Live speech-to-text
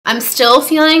I'm still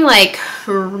feeling like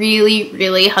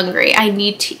really hungry. I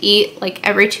need to eat like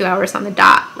every 2 hours on the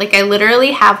dot. Like I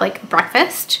literally have like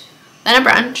breakfast, then a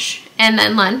brunch, and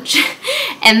then lunch,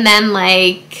 and then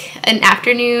like an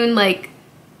afternoon like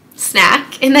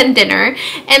snack, and then dinner,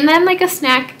 and then like a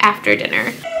snack after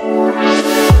dinner.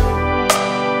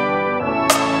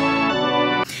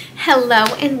 Hello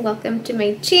and welcome to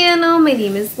my channel. My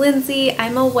name is Lindsay.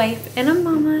 I'm a wife and a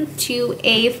mama to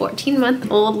a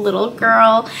 14-month-old little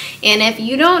girl. And if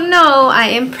you don't know, I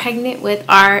am pregnant with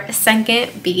our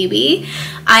second baby.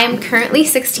 I am currently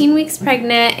 16 weeks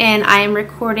pregnant and I am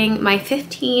recording my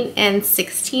 15 and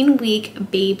 16-week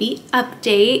baby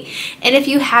update. And if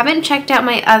you haven't checked out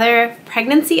my other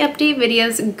pregnancy update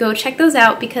videos, go check those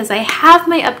out because I have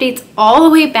my updates all the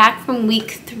way back from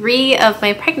week 3 of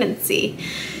my pregnancy.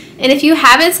 And if you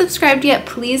haven't subscribed yet,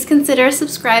 please consider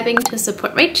subscribing to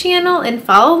support my channel and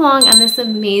follow along on this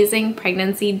amazing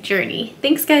pregnancy journey.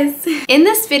 Thanks, guys. In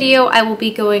this video, I will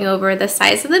be going over the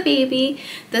size of the baby,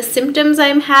 the symptoms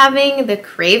I'm having, the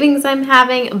cravings I'm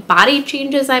having, body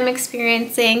changes I'm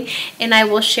experiencing, and I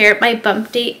will share my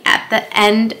bump date at the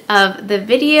end of the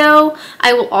video.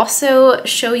 I will also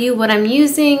show you what I'm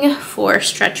using for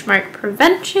stretch mark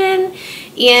prevention,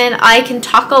 and I can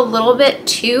talk a little bit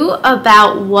too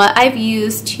about what I've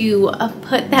used to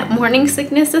put that morning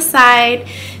sickness aside,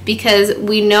 because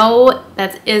we know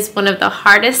that is one of the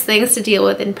hardest things to deal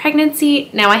with in pregnancy.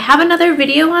 Now I have another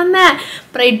video on that,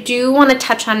 but I do want to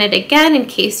touch on it again in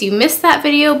case you missed that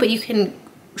video, but you can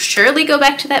surely go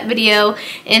back to that video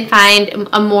and find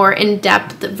a more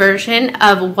in-depth version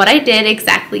of what I did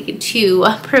exactly to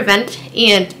prevent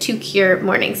and to cure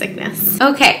morning sickness.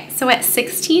 Okay, so at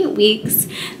 16 weeks,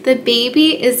 the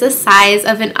baby is the size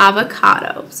of an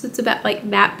avocado. So it's about like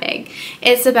that big.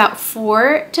 It's about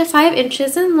 4 to 5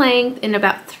 inches in length and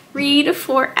about 3 to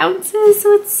 4 ounces.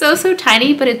 So it's so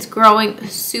tiny, but it's growing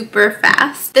super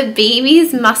fast. The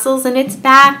baby's muscles in its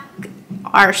back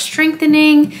are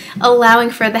strengthening, allowing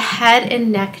for the head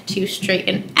and neck to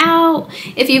straighten out.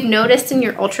 If you've noticed in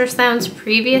your ultrasounds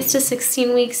previous to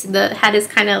 16 weeks, the head is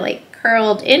kind of like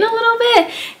curled in a little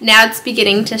bit. Now it's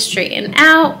beginning to straighten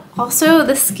out. Also,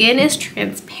 the skin is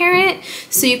transparent,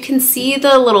 so you can see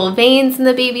the little veins in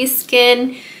the baby's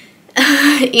skin.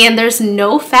 And there's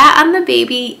no fat on the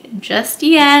baby just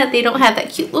yet. They don't have that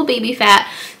cute little baby fat.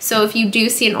 So if you do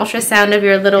see an ultrasound of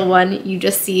your little one, you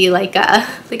just see like a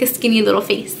skinny little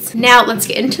face. Now let's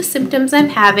get into symptoms I'm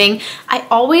having. I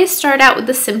always start out with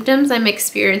the symptoms I'm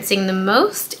experiencing the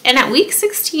most. And at week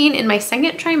 16 in my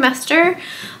second trimester,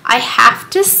 I have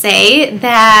to say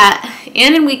that,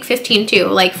 and in week 15 too,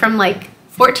 like from like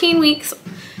 14 weeks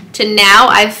to now,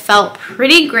 I've felt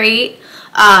pretty great.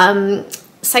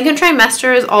 Second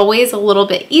trimester is always a little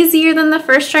bit easier than the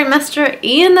first trimester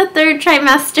and the third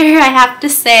trimester, I have to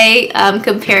say,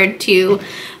 compared to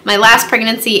my last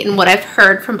pregnancy and what I've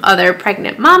heard from other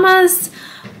pregnant mamas.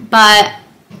 But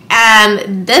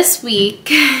this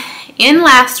week and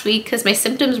last week, because my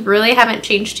symptoms really haven't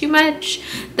changed too much,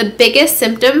 the biggest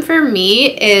symptom for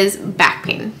me is back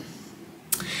pain.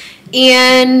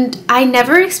 And I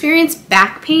never experienced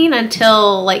back pain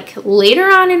until like later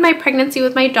on in my pregnancy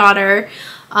with my daughter,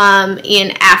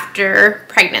 and after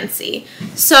pregnancy.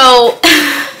 So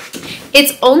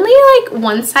it's only like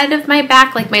one side of my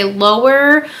back, like my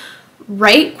lower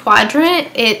right quadrant.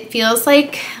 It feels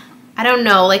like, I don't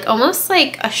know, like almost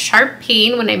like a sharp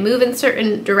pain when I move in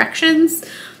certain directions.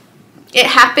 It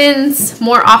happens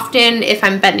more often if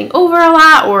I'm bending over a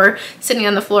lot or sitting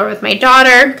on the floor with my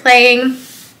daughter playing.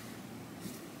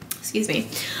 Excuse me.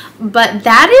 But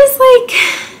that is like,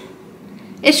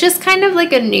 it's just kind of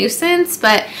like a nuisance,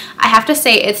 but I have to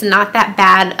say it's not that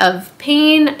bad of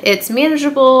pain. It's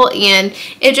manageable and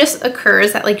it just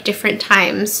occurs at like different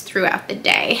times throughout the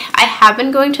day. I have been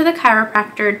going to the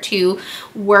chiropractor to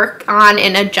work on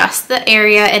and adjust the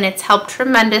area, and it's helped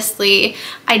tremendously.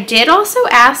 I did also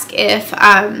ask if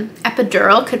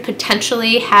epidural could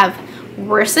potentially have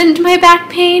worsened my back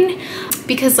pain,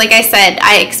 because like I said,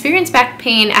 I experienced back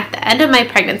pain at the end of my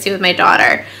pregnancy with my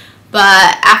daughter.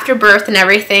 But after birth and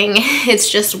everything, it's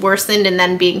just worsened, and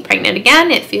then being pregnant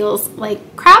again, it feels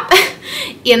like crap.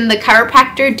 And the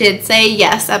chiropractor did say,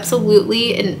 yes,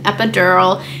 absolutely, an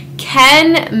epidural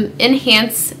can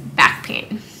enhance back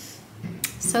pain.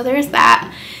 So there's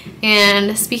that.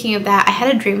 And speaking of that, I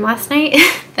had a dream last night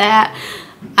that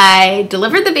I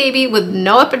delivered the baby with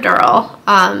no epidural.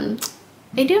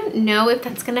 I don't know if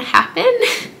that's gonna happen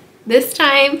this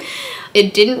time.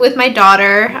 It didn't with my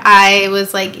daughter. I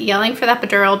was like yelling for the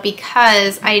epidural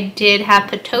because I did have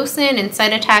Pitocin and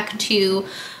Cytotec to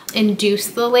induce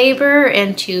the labor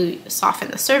and to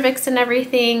soften the cervix and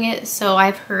everything. So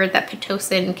I've heard that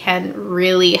Pitocin can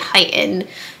really heighten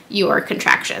your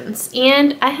contractions,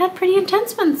 and I had pretty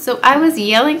intense ones, so I was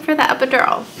yelling for the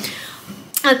epidural.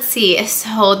 Let's see,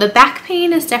 so the back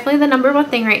pain is definitely the #1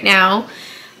 thing right now.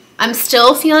 I'm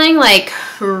still feeling like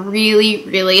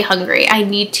really hungry. I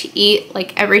need to eat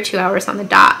like every 2 hours on the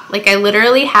dot. Like I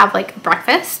literally have like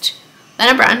breakfast,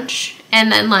 then a brunch,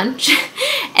 and then lunch,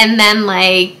 and then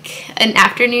like an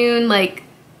afternoon like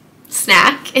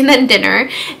snack, and then dinner,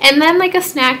 and then like a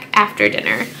snack after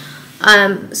dinner.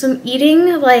 So I'm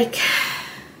eating like,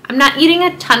 I'm not eating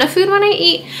a ton of food when I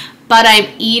eat, but I'm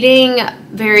eating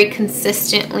very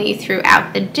consistently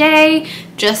throughout the day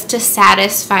just to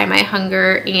satisfy my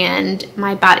hunger and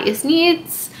my body's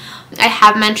needs. I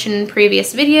have mentioned in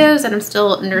previous videos that I'm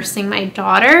still nursing my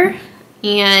daughter,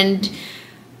 and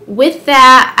with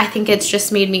that, I think it's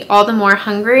just made me all the more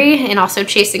hungry and also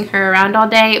chasing her around all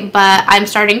day, but I'm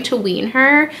starting to wean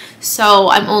her. So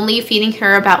I'm only feeding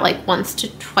her about like once to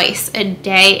twice a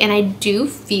day, and I do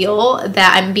feel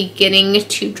that I'm beginning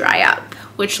to dry up,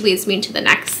 which leads me to the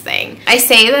next thing. I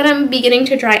say that I'm beginning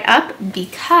to dry up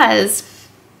because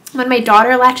when my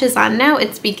daughter latches on now,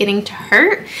 it's beginning to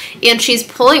hurt, and she's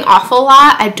pulling off a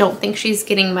lot. I don't think she's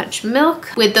getting much milk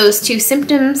with those two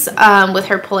symptoms, with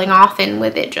her pulling off and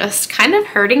with it just kind of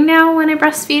hurting now when I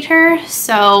breastfeed her.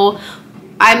 So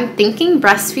I'm thinking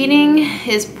breastfeeding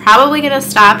is probably gonna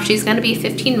stop. She's gonna be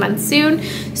 15 months soon,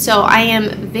 so I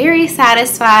am very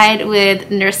satisfied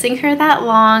with nursing her that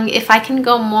long. If I can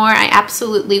go more, I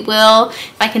absolutely will.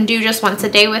 If I can do just once a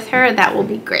day with her, that will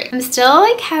be great. I'm still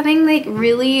like having like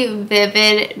really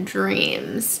vivid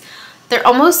dreams. They're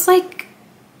almost like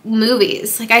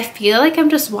movies. Like I feel like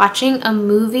I'm just watching a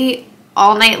movie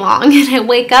all night long, and I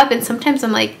wake up and sometimes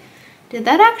I'm like, did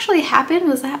that actually happen?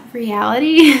 Was that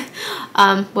reality?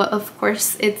 Well, of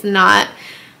course it's not,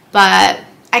 but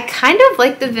I kind of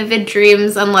like the vivid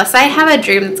dreams unless I have a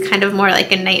dream that's kind of more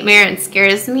like a nightmare and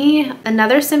scares me.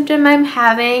 Another symptom I'm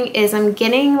having is I'm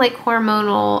getting like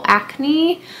hormonal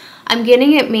acne. I'm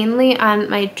getting it mainly on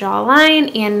my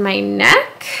jawline and my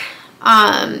neck.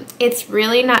 It's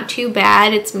really not too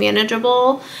bad. It's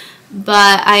manageable.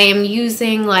 But I am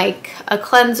using like a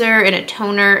cleanser and a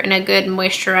toner and a good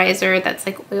moisturizer that's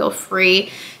like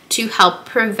oil-free to help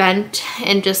prevent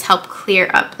and just help clear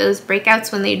up those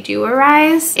breakouts when they do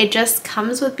arise. It just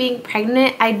comes with being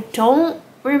pregnant. I don't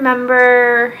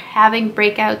remember having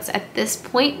breakouts at this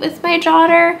point with my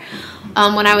daughter.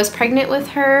 When I was pregnant with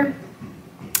her,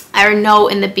 I know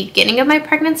in the beginning of my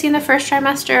pregnancy in the first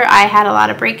trimester, I had a lot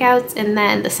of breakouts, and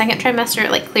then the second trimester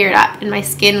it like cleared up and my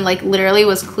skin like literally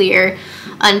was clear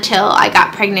until I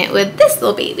got pregnant with this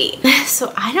little baby.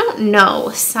 So I don't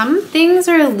know, some things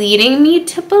are leading me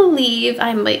to believe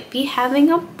I might be having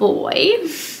a boy.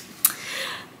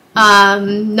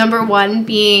 #1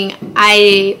 being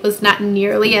I was not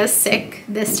nearly as sick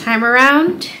this time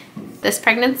around, this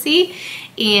pregnancy,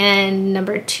 and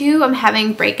 #2, I'm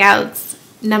having breakouts.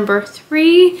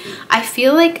 #3, I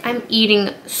feel like I'm eating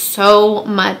so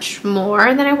much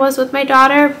more than I was with my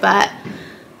daughter, but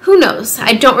who knows?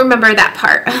 I don't remember that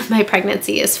part of my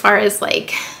pregnancy as far as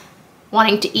like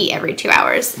wanting to eat every 2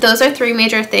 hours. Those are 3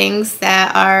 major things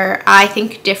that are, I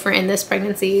think, different in this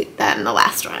pregnancy than the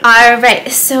last one. All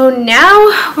right, so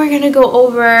now we're gonna go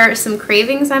over some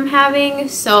cravings I'm having.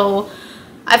 So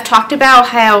I've talked about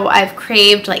how I've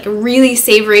craved like really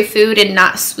savory food and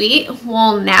not sweet.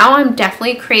 Well, now I'm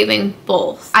definitely craving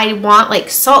both. I want like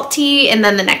salty, and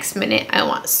then the next minute I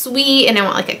want sweet, and I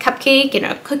want like a cupcake and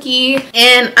a cookie.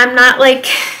 And I'm not like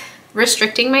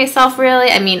restricting myself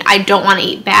really. I mean, I don't want to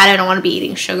eat bad. I don't want to be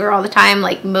eating sugar all the time.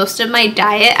 Like most of my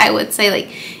diet, I would say like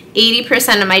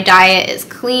 80% of my diet is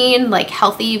clean, like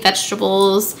healthy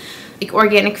vegetables, like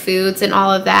organic foods and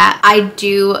all of that. I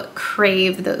do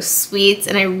crave those sweets,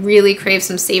 and I really crave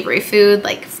some savory food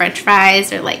like french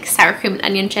fries or like sour cream and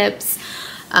onion chips.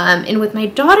 And with my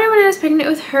daughter, when I was pregnant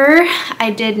with her,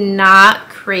 I did not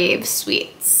crave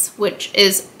sweets, which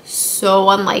is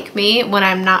so unlike me. When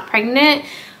I'm not pregnant,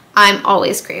 I'm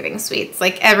always craving sweets.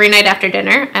 Like every night after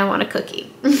dinner, I want a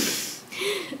cookie.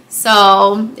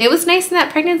 So it was nice in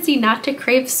that pregnancy not to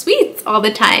crave sweets all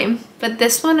the time, but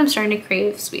this one I'm starting to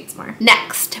crave sweets more.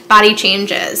 Next, body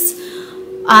changes.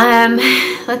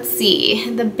 Let's see.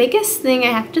 The biggest thing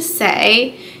I have to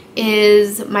say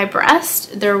is my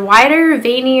breast. They're wider,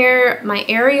 veinier. My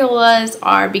areolas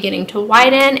are beginning to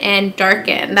widen and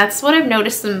darken. That's what I've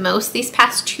noticed the most these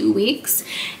past 2 weeks,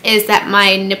 is that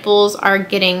my nipples are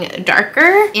getting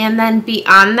darker. And then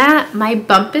beyond that, my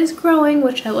bump is growing,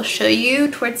 which I will show you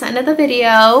towards the end of the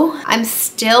video. I'm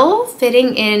still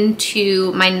fitting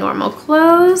into my normal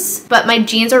clothes, but my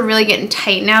jeans are really getting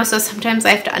tight now, so sometimes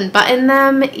I have to unbutton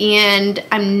them, and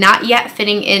I'm not yet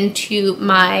fitting into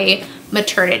my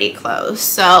maternity clothes.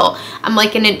 So I'm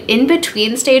like in an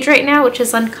in-between stage right now, which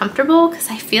is uncomfortable because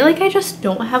I feel like I just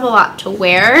don't have a lot to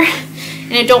wear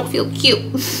and I don't feel cute.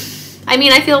 I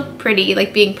mean, I feel pretty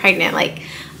like being pregnant. Like,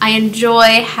 I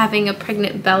enjoy having a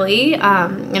pregnant belly,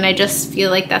 and I just feel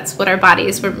like that's what our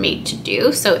bodies were made to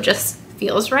do, so it just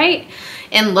feels right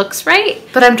and looks right.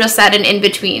 But I'm just at an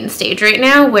in-between stage right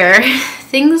now where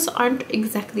things aren't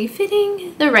exactly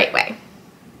fitting the right way.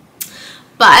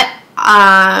 But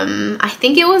I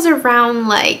think it was around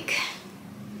like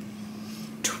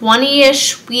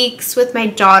 20-ish weeks with my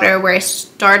daughter where I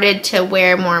started to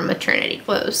wear more maternity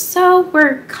clothes. So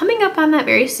we're coming up on that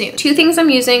very soon. 2 things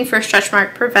I'm using for stretch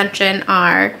mark prevention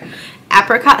are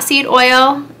apricot seed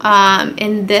oil,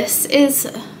 and this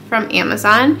is from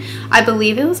Amazon. I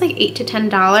believe it was like $8 to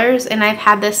 $10, and I've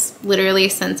had this literally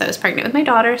since I was pregnant with my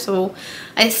daughter, so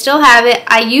I still have it.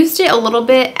 I used it a little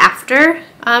bit after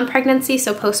pregnancy,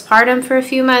 so postpartum for a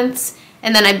few months,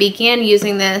 and then I began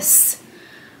using this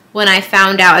when I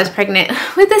found out I was pregnant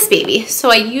with this baby.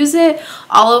 So I use it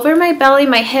all over my belly,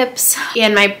 my hips,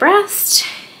 and my breast.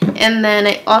 And then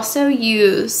I also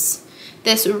use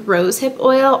this rosehip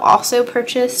oil, also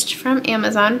purchased from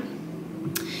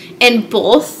Amazon. And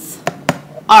both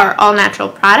are all natural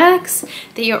products.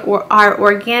 They are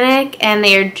organic, and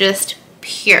they are just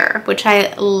pure, which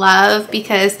I love,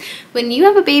 because when you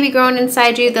have a baby growing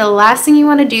inside you, the last thing you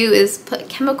want to do is put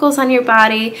chemicals on your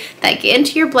body that get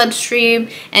into your bloodstream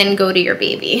and go to your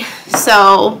baby.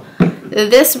 So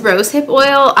this rosehip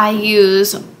oil I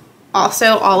use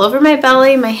also all over my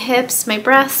belly, my hips, my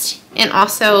breast, and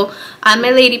also on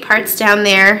my lady parts down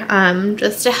there,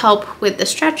 just to help with the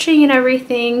stretching and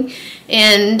everything.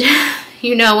 And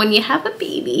you know, when you have a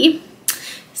baby,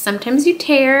 sometimes you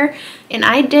tear, and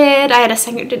I did. I had a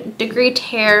 2nd degree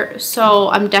tear, so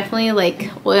I'm definitely like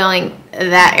oiling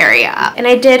that area up. And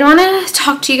I did want to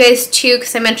talk to you guys too,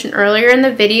 because I mentioned earlier in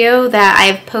the video that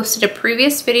I've posted a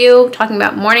previous video talking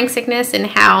about morning sickness and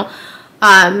how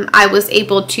I was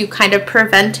able to kind of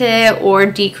prevent it or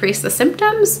decrease the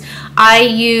symptoms. I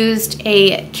used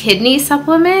a kidney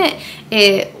supplement.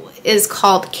 It is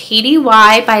called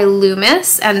KDY by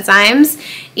Loomis Enzymes,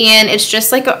 and it's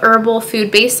just like a herbal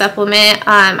food-based supplement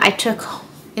I took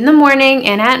in the morning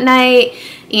and at night,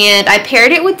 and I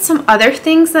paired it with some other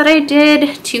things that I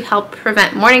did to help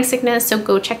prevent morning sickness, so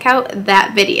go check out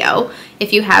that video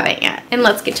if you haven't yet. And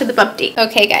let's get to the bump date.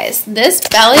 Okay guys, this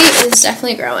belly is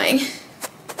definitely growing.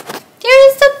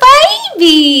 There's the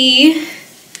baby!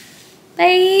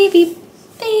 Baby,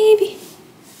 baby.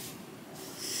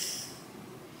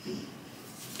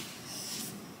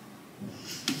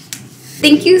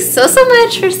 Thank you so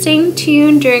much for staying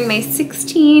tuned during my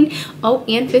 16,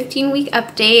 and 15 week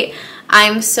update.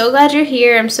 I'm so glad you're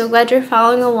here. I'm so glad you're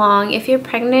following along. If you're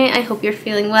pregnant, I hope you're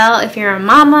feeling well. If you're a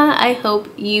mama, I hope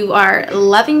you are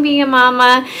loving being a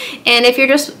mama. And if you're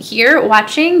just here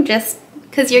watching just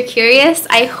because you're curious,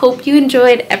 I hope you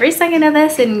enjoyed every second of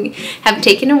this and have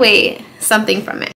taken away something from it.